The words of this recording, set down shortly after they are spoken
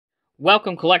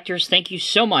Welcome, collectors. Thank you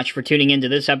so much for tuning into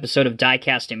this episode of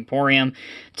Diecast Emporium.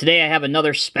 Today I have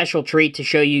another special treat to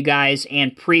show you guys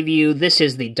and preview. This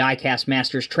is the Diecast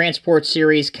Masters Transport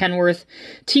Series Kenworth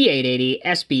T880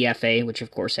 SBFA, which of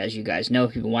course, as you guys know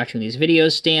if you've been watching these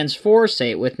videos, stands for,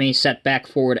 say it with me, Set Back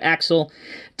Forward Axle,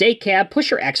 DayCab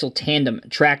Pusher Axle Tandem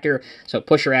Tractor. So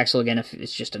pusher axle, again, if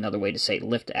it's just another way to say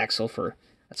lift axle,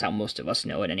 that's how most of us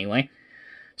know it anyway.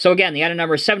 So again, the item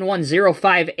number is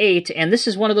 71058, and this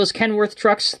is one of those Kenworth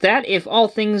trucks that, if all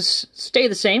things stay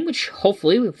the same, which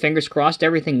hopefully, fingers crossed,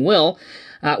 everything will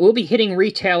be hitting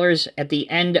retailers at the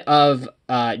end of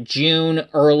June,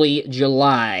 early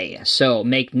July. So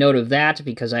make note of that,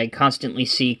 because I constantly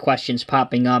see questions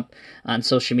popping up on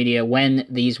social media when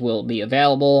these will be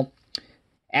available.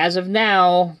 As of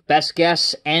now, best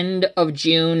guess, end of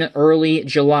June, early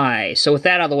July. So with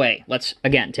that out of the way, let's,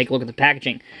 again, take a look at the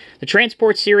packaging. The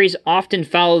Transport Series often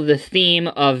follow the theme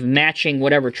of matching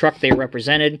whatever truck they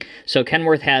represented. So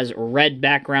Kenworth has red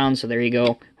background, so there you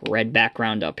go, red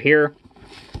background up here.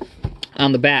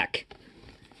 On the back,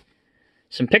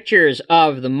 some pictures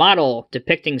of the model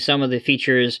depicting some of the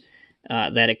features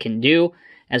that it can do,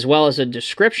 as well as a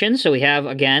description. So we have,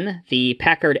 again, the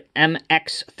Packard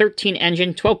MX-13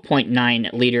 engine,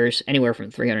 12.9 liters, anywhere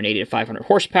from 380 to 500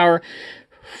 horsepower,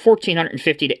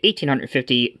 1,450 to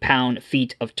 1,850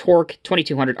 pound-feet of torque,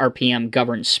 2,200 RPM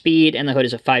governed speed, and the hood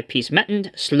is a 5-piece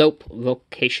Metoned slope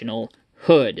vocational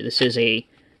hood. This is a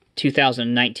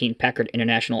 2019 Packard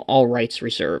International All Rights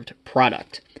Reserved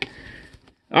product.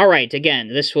 All right, again,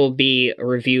 this will be a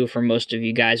review for most of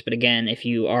you guys, but again, if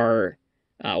you are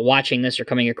watching this or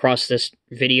coming across this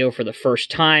video for the first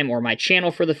time, or my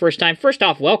channel for the first time, first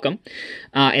off, welcome.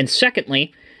 And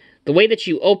secondly, the way that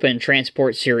you open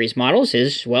Transport Series models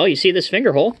is, well, you see this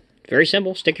finger hole. Very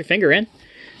simple. Stick your finger in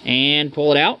and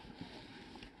pull it out.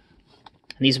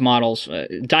 And these models,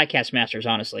 Diecast Masters,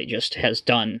 honestly, just has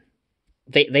done,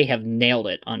 they have nailed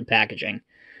it on packaging.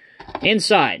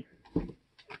 Inside,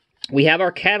 we have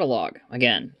our catalog.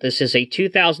 Again, this is a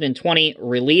 2020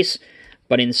 release,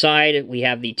 but inside, we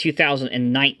have the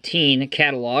 2019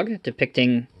 catalog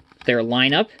depicting their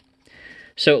lineup.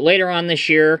 So later on this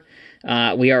year,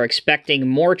 we are expecting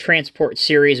more Transport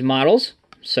Series models.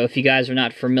 So if you guys are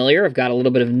not familiar, I've got a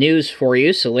little bit of news for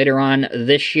you. So later on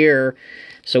this year,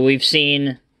 so we've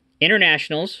seen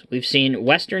Internationals, we've seen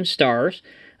Western Stars,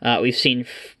 we've seen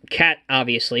Cat,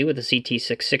 obviously, with the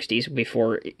CT660s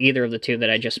before either of the two that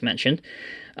I just mentioned.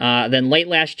 Then late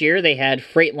last year, they had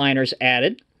Freightliners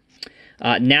added.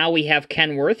 Now we have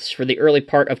Kenworths for the early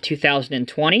part of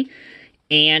 2020,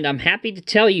 and I'm happy to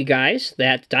tell you guys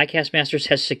that Diecast Masters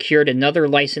has secured another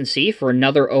licensee for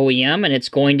another OEM, and it's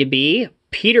going to be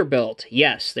Peterbilt.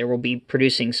 Yes, they will be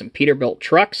producing some Peterbilt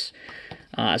trucks,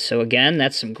 so again,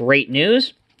 that's some great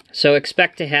news. So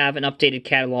expect to have an updated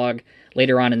catalog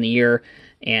later on in the year,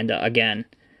 and again,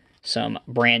 some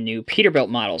brand new Peterbilt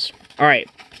models. All right.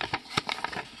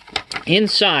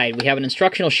 Inside, we have an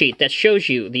instructional sheet that shows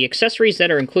you the accessories that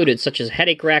are included, such as a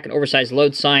headache rack, an oversized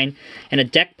load sign, and a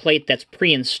deck plate that's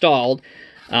pre-installed.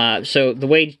 So the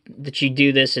way that you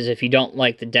do this is, if you don't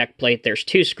like the deck plate, there's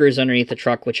 2 screws underneath the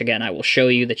truck, which again, I will show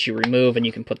you, that you remove, and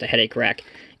you can put the headache rack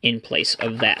in place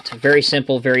of that. Very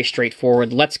simple, very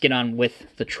straightforward. Let's get on with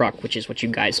the truck, which is what you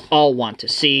guys all want to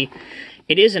see.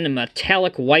 It is in a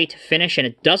metallic white finish, and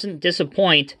it doesn't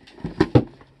disappoint.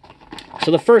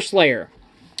 So the first layer,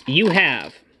 you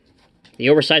have the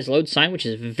oversized load sign, which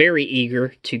is very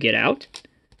eager to get out.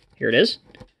 Here it is.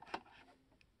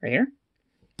 Right here.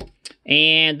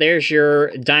 And there's your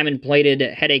diamond-plated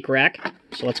headache rack.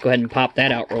 So let's go ahead and pop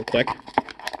that out real quick.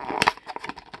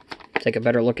 Take a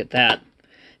better look at that.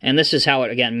 And this is how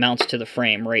it, again, mounts to the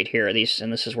frame right here.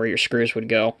 And this is where your screws would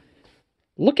go.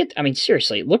 Look at, I mean,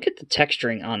 seriously, look at the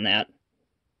texturing on that.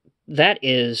 That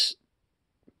is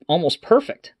almost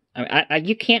perfect. I mean,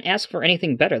 you can't ask for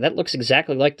anything better. That looks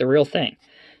exactly like the real thing.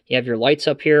 You have your lights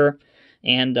up here,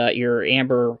 and your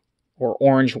amber or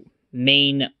orange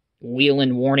main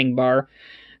Whelen warning bar.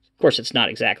 Of course, it's not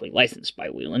exactly licensed by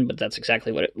Whelen, but that's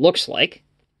exactly what it looks like.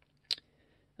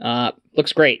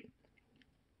 Looks great.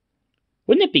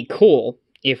 Wouldn't it be cool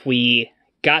if we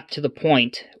got to the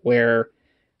point where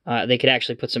they could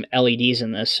actually put some LEDs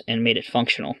in this and made it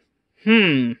functional?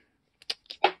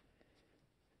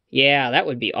 Yeah, that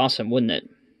would be awesome, wouldn't it?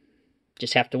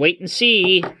 Just have to wait and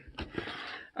see.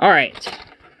 All right.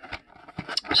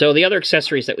 So the other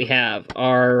accessories that we have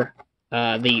are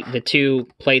the 2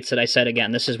 plates that I said.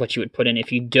 Again, this is what you would put in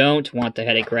if you don't want the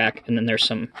headache rack, and then there's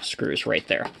some screws right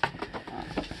there.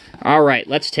 All right,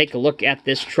 let's take a look at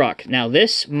this truck. Now,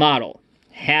 this model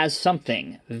has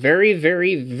something very,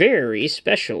 very, very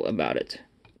special about it.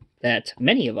 that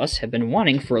many of us have been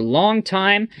wanting for a long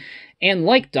time, and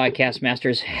like Diecast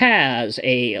Masters has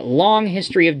a long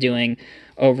history of doing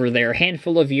over their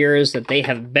handful of years that they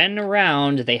have been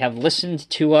around, they have listened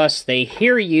to us, they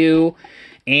hear you,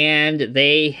 and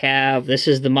they have, this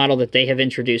is the model that they have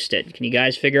introduced it. Can you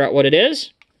guys figure out what it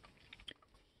is?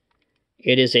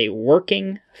 It is a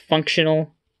working,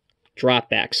 functional drop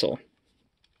axle.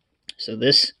 So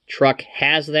this truck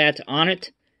has that on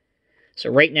it. So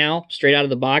right now, straight out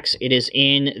of the box, it is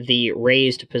in the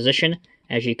raised position.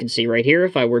 As you can see right here,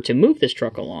 if I were to move this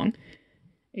truck along,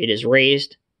 it is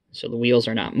raised, so the wheels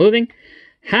are not moving.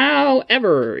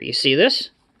 However, you see this?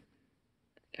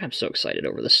 I'm so excited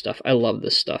over this stuff. I love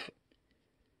this stuff.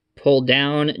 Pull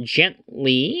down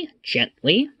gently,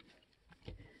 gently.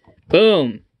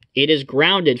 Boom. It is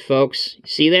grounded, folks.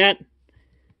 See that?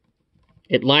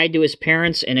 It lied to his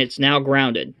parents, and it's now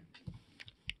grounded.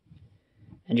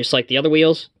 And just like the other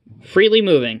wheels, freely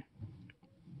moving.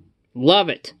 Love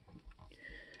it.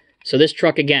 So this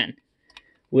truck, again,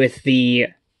 with the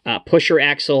pusher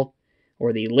axle,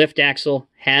 or the lift axle,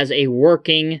 has a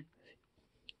working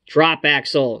drop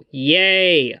axle.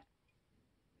 Yay!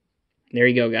 There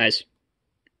you go, guys.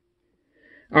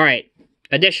 All right.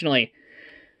 Additionally,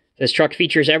 this truck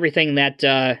features everything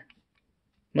that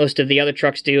most of the other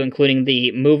trucks do, including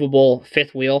the movable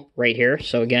fifth wheel right here.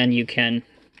 So again, you can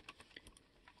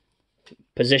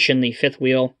position the fifth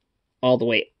wheel all the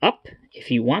way up if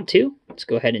you want to. Let's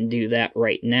go ahead and do that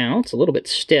right now. It's a little bit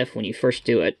stiff when you first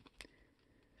do it.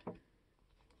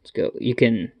 Let's go. You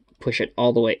can push it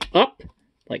all the way up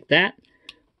like that,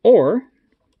 or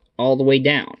all the way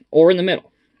down, or in the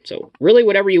middle. So really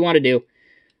whatever you want to do,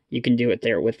 you can do it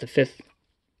there with the fifth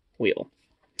wheel.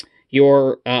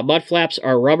 Your mud flaps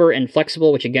are rubber and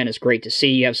flexible, which again is great to see.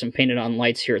 You have some painted on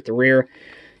lights here at the rear.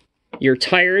 Your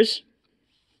tires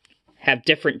have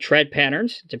different tread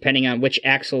patterns depending on which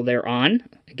axle they're on,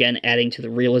 again adding to the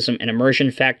realism and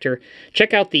immersion factor.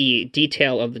 Check out the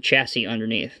detail of the chassis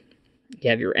underneath. You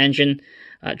have your engine,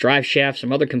 drive shaft,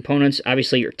 some other components,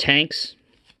 obviously your tanks,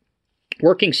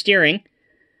 working steering,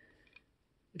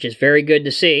 which is very good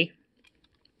to see.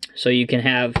 So you can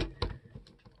have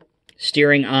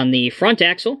steering on the front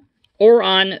axle, or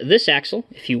on this axle,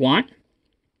 if you want,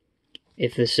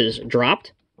 if this is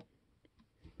dropped.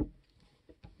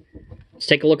 Let's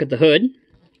take a look at the hood,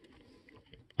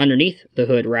 underneath the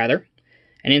hood, rather.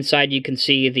 And inside you can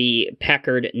see the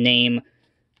Packard name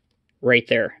right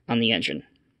there on the engine.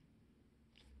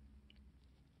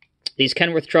 These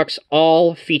Kenworth trucks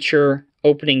all feature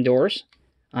opening doors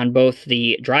on both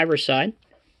the driver's side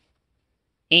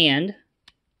and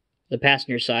the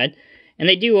passenger side. And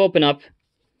they do open up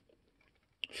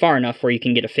far enough where you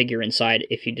can get a figure inside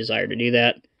if you desire to do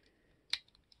that.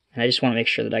 And I just want to make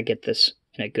sure that I get this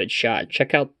in a good shot.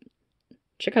 Check out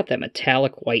that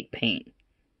metallic white paint.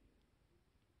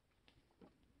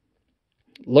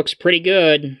 Looks pretty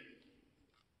good.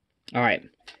 All right.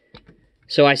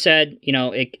 So I said, you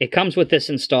know, it comes with this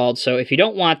installed. So if you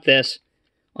don't want this,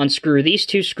 unscrew these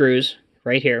two screws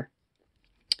right here.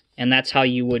 And that's how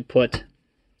you would put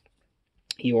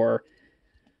your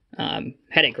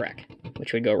headache rack,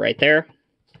 which would go right there.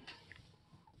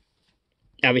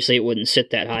 Obviously, it wouldn't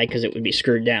sit that high because it would be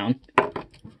screwed down.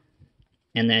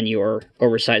 And then your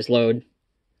oversized load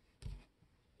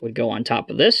would go on top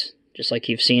of this, just like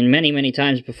you've seen many, many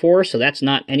times before. So that's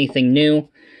not anything new.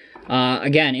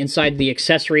 Again, inside the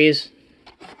accessories,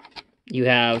 you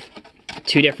have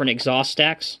two different exhaust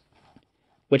stacks,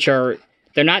 which are,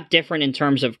 they're not different in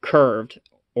terms of curved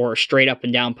or straight up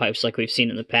and down pipes like we've seen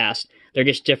in the past. They're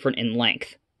just different in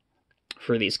length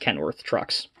for these Kenworth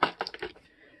trucks.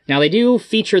 Now, they do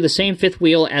feature the same fifth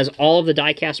wheel as all of the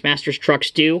Diecast Masters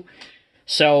trucks do,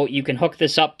 so you can hook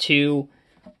this up to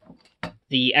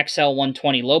the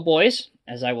XL120 lowboys,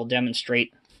 as I will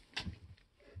demonstrate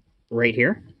right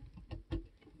here.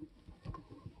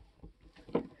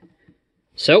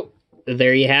 So,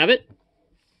 there you have it.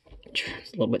 It's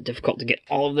a little bit difficult to get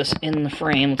all of this in the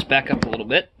frame. Let's back up a little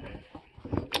bit.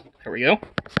 There we go.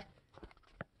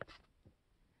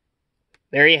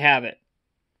 There you have it.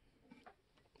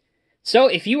 So,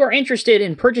 if you are interested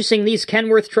in purchasing these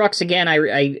Kenworth trucks, again,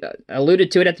 I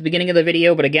alluded to it at the beginning of the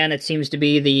video, but again, it seems to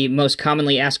be the most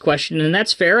commonly asked question, and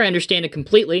that's fair. I understand it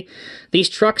completely. These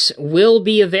trucks will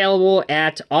be available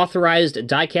at authorized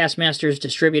Diecast Masters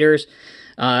distributors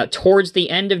towards the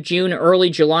end of June, early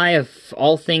July, if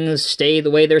all things stay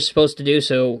the way they're supposed to do,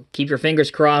 so keep your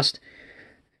fingers crossed.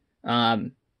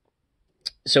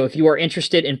 So if you are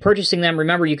interested in purchasing them,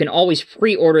 remember, you can always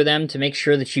pre-order them to make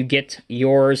sure that you get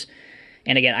yours.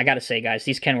 And again, I gotta say, guys,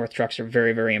 these Kenworth trucks are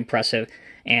very, very impressive,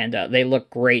 and they look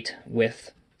great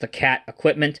with the Cat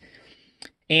equipment.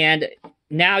 And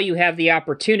now you have the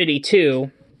opportunity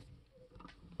to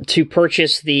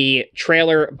purchase the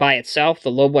trailer by itself,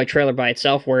 the lowboy trailer by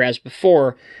itself, whereas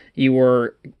before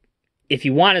if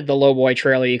you wanted the lowboy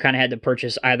trailer, you kind of had to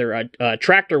purchase either a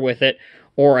tractor with it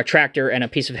or a tractor and a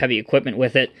piece of heavy equipment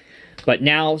with it. But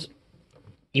now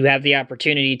you have the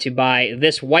opportunity to buy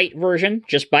this white version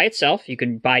just by itself. You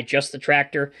can buy just the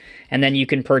tractor, and then you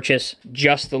can purchase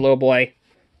just the lowboy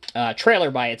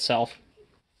trailer by itself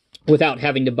without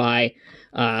having to buy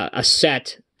a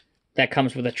set that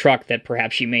comes with a truck that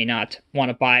perhaps you may not want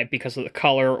to buy because of the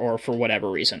color or for whatever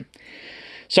reason.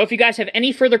 So if you guys have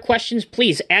any further questions,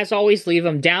 please, as always, leave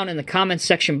them down in the comments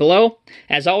section below.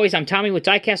 As always, I'm Tommy with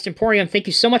Diecast Emporium. Thank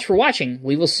you so much for watching.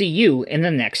 We will see you in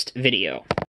the next video.